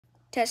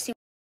Testing,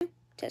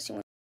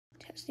 testing,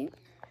 testing.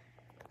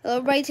 Hello,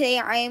 everybody. Today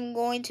I am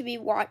going to be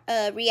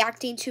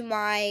reacting to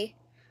my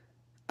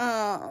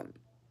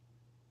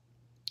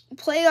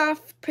playoff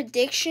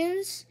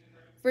predictions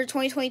for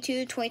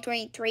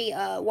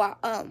 2022-2023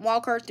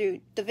 wild card through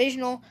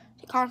divisional,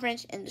 the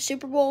conference, and the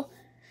Super Bowl.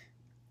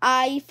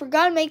 I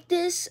forgot to make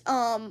this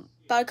about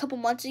a couple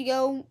months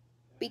ago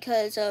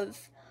because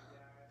of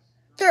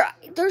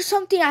there's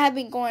something I have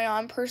been going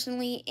on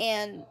personally,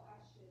 and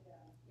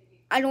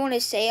I don't want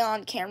to say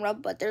on camera,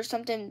 but there's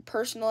something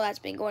personal that's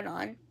been going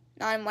on.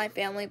 Not in my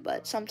family,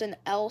 but something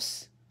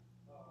else.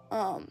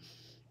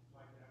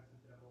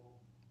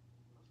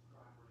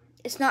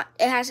 It's not.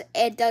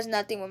 It does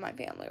nothing with my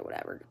family or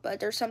whatever. But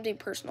there's something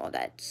personal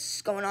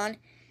that's going on.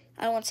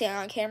 I don't want to say it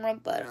on camera,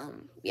 but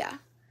yeah.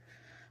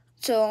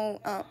 So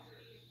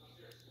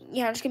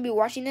yeah, I'm just gonna be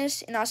watching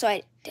this, and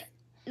also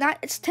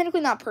it's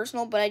technically not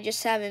personal, but I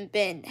just haven't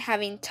been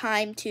having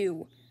time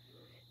to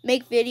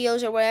make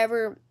videos or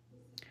whatever.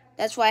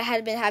 That's why I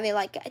had been having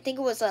I think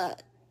it was I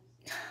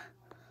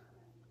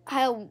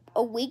had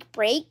a week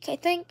break, I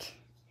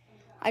think.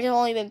 I just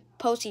only been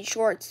posting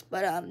shorts,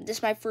 but this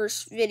is my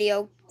first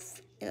video,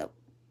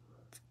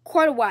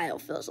 quite a while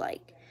feels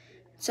like.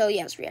 So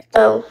yeah, let's react.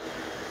 So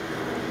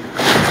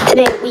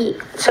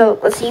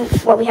let's see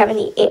what we have in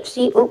the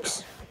AFC.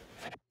 Oops,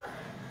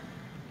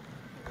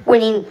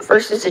 winning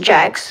versus the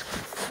Jags.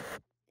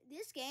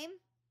 This game,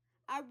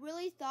 I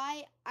really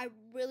thought I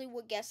really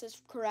would guess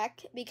this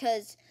correct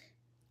because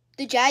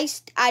the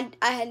Jags, I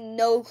had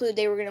no clue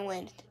they were gonna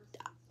win.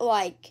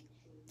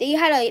 They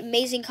had an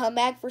amazing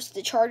comeback versus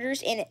the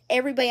Chargers, and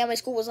everybody at my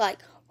school was like,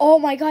 "Oh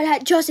my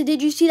God, Justin,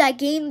 did you see that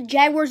game? The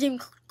Jaguars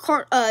and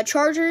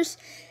Chargers.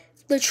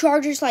 The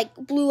Chargers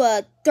blew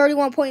a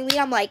 31-point lead."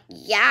 I'm like,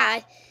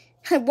 "Yeah,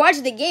 I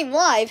watched the game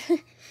live."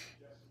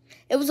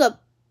 That was a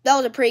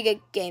pretty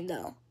good game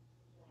though.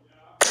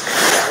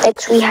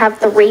 Next, we have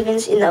the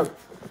Ravens and the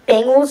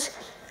Bengals.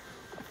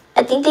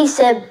 I think they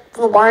said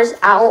Lamar's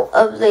out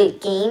of the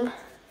game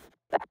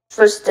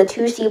versus the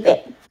 2 seed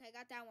Okay, I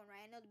got that one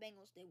right. I know the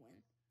Bengals did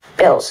win.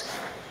 Bills.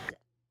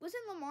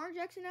 Wasn't Lamar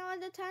Jackson out at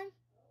that time?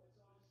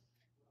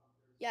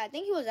 Yeah, I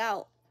think he was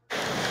out.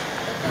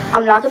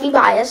 I'm not gonna be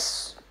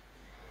biased.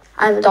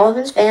 I'm a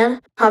Dolphins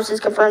fan. Thompson's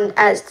confirmed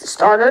as the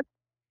starter.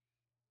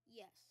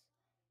 Yes.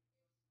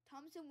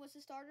 Thompson was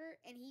the starter,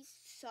 and he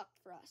sucked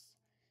for us.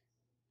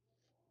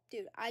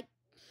 Dude, I'm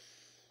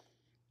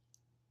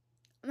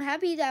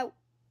happy that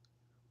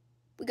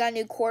we got a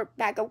new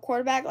backup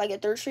quarterback, like a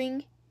third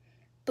string.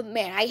 But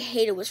man, I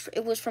hate it was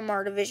from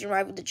our division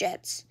rival, the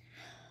Jets.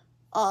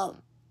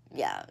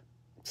 Yeah.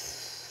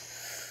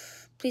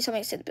 Please tell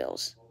me I said the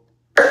Bills.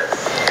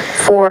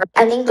 I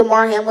think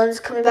Damar Hamlin's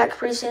coming back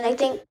pretty soon. I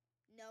think.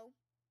 No,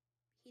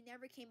 he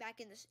never came back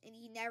and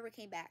he never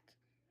came back.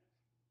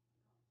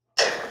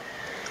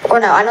 Or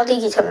no, I don't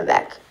think he's coming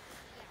back.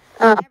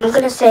 Yeah, I'm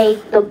gonna say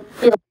the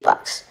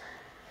Bucks.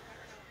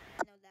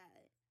 I know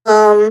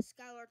that.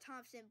 Skylar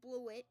Thompson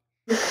blew it.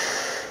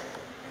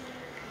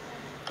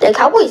 The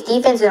Cowboys'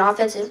 defense and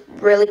offense is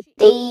really.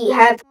 They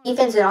have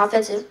defense and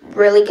offense is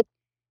really good.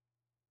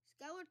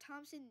 Skylar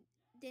Thompson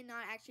did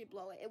not actually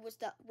blow it. It was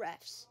the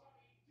refs,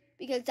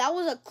 because that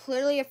was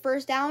clearly a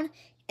first down,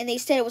 and they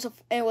said was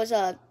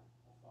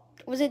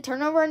it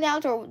turnover and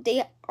downs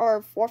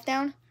or fourth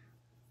down?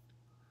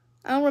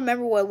 I don't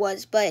remember what it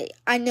was, but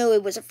I know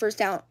it was a first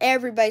down.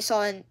 Everybody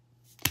saw it. And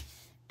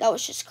that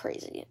was just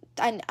crazy.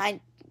 I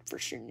for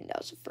sure knew that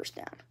was a first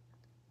down.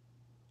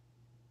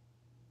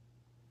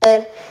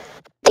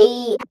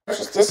 They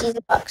versus this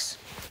season Bucks.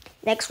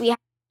 Next we have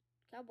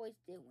Cowboys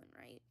did win,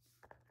 right?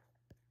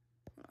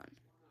 Hold on.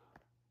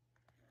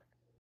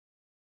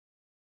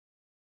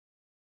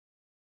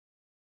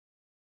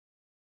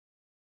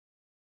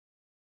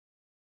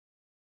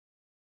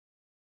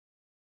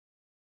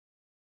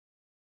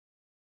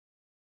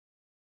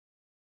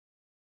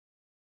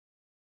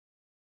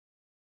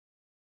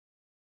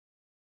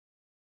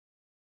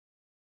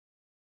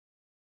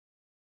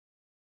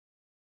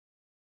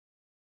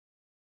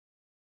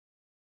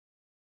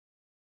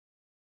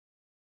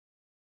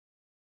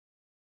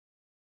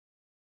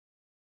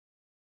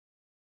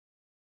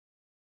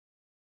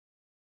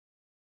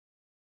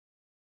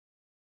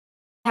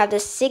 the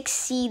 6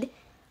 seed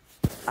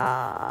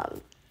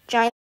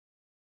Giants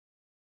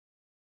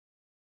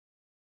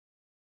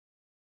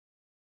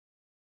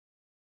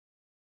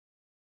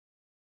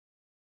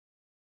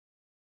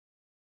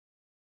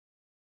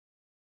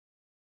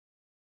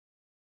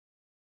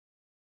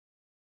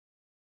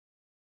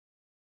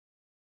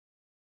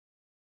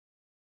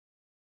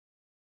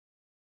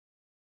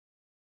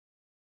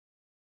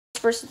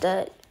versus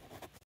the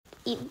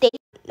they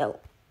no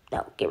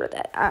get rid of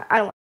that. I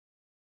don't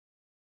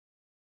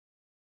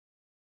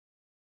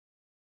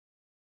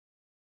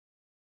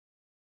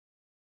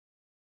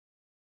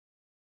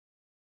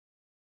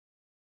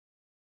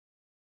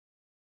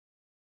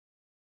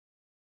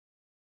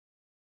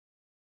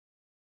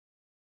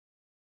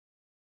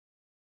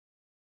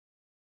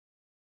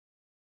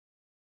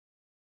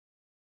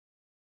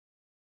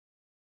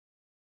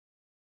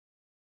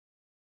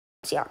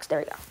Seahawks. There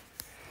we go.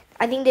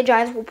 I think the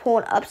Giants will pull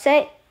an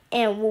upset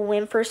and will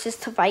win versus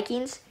the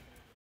Vikings.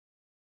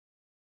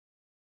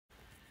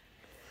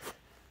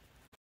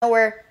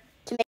 Where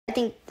to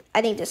make,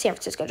 I think the San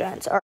Francisco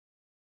Giants are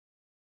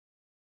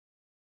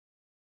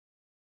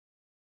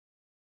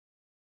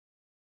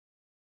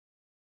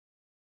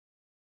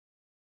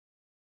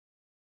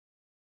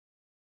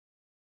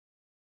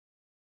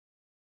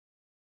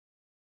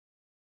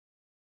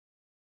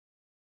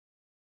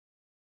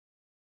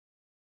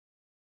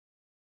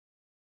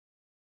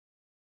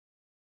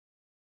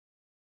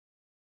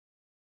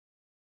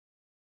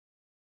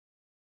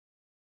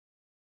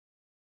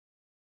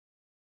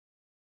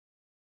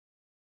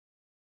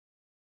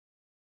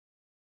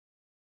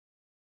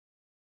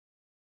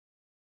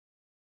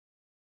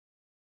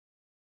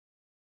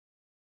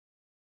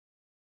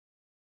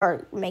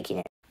making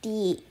it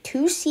the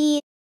 2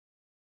 seed.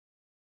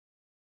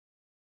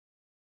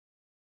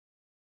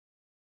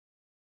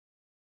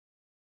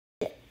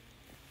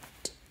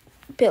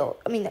 The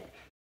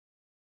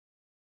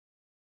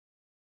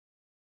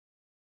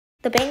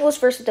Bengals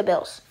versus the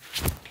Bills.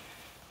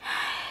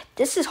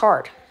 This is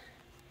hard.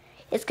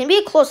 It's going to be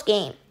a close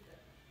game.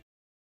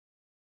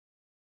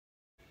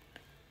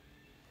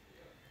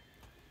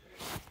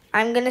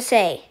 I'm going to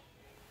say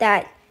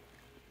that.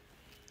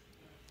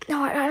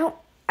 No, I don't.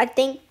 I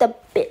think the.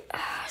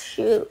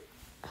 Shoot.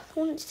 I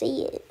don't want to say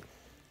it.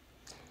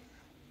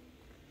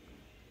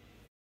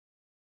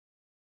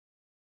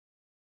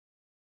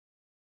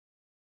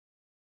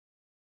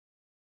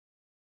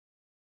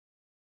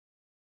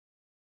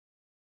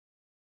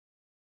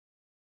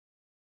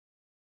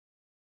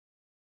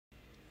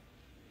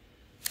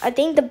 I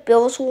think the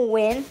Bills will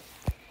win.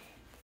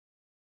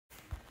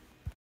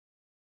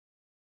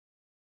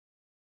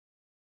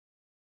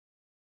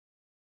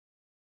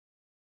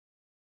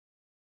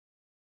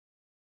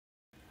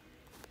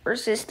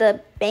 Versus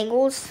the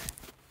Bengals.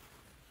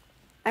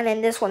 And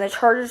then this one, the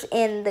Chargers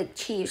and the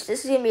Chiefs.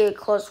 This is going to be a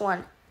close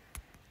one.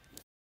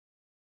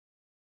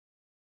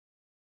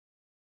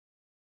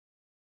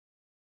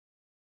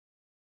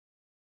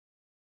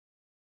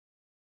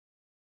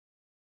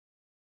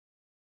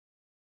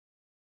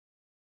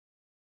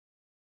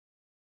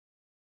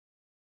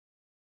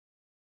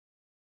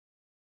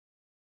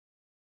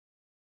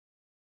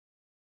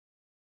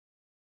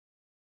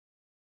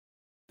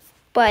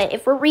 But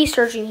if we're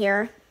researching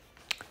here,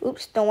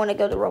 oops, don't want to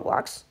go to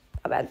Roblox.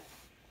 My bad.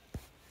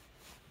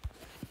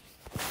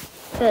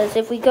 Because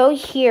if we go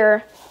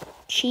here,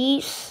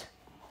 Chiefs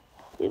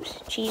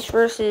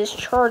versus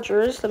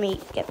Chargers. Let me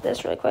get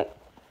this really quick.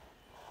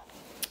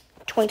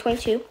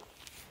 2022.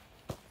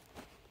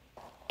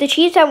 The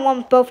Chiefs have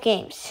won both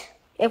games,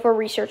 if we're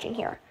researching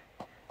here.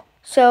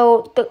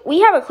 So we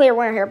have a clear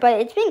winner here,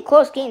 but it's been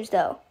close games,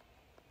 though.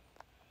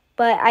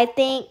 But I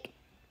think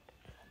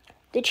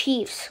the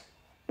Chiefs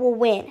will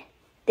win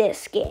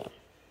this game.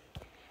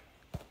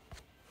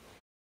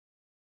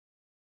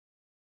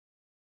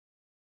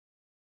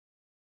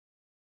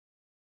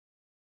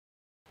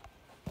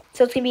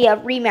 So it's going to be a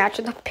rematch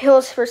of the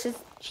Bills versus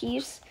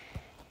Chiefs.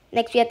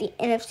 Next, we have the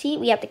NFC.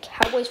 We have the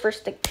Cowboys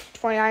versus the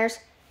 49ers.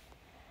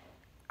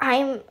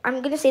 I'm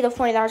going to say the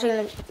 49ers are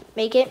going to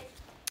make it.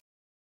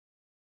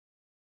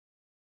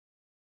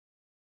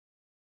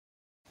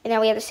 And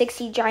now we have the 6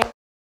 seed Giants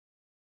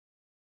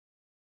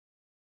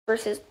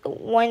versus the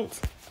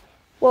ones.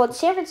 Well, the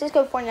San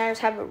Francisco 49ers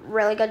have a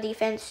really good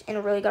defense and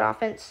a really good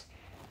offense.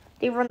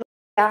 They run.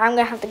 I'm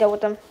going to have to go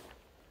with them.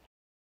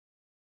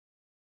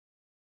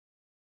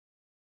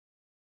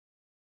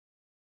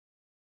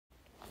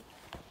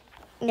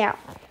 Now,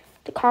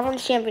 the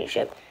conference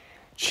championship.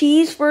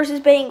 Chiefs versus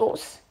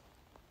Bengals.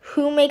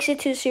 Who makes it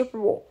to the Super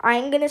Bowl?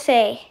 I'm going to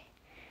say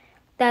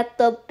that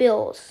the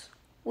Bills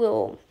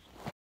will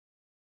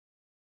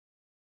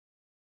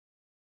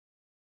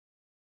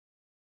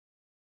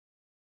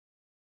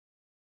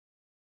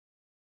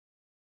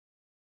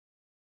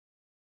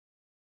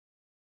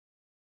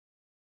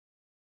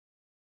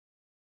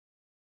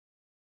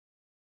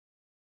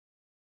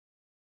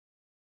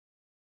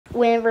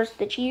win versus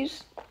the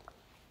Chiefs.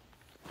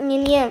 And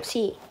in the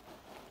NFC,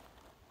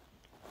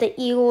 the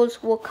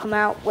Eagles will come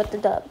out with the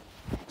dub.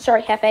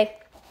 Sorry, Hefe.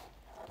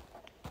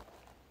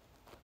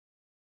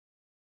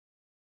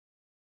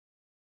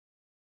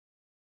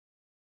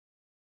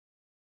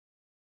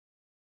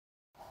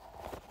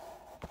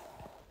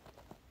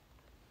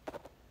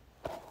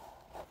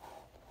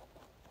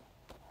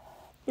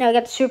 Now we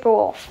got the Super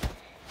Bowl.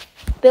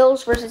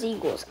 Bills versus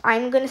Eagles.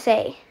 I'm going to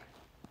say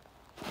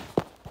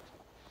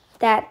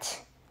that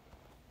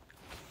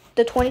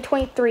the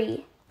 2022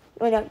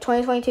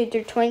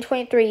 through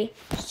 2023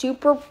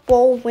 Super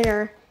Bowl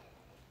winner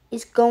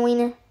is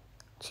going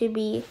to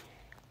be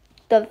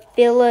the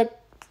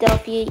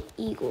Philadelphia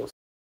Eagles.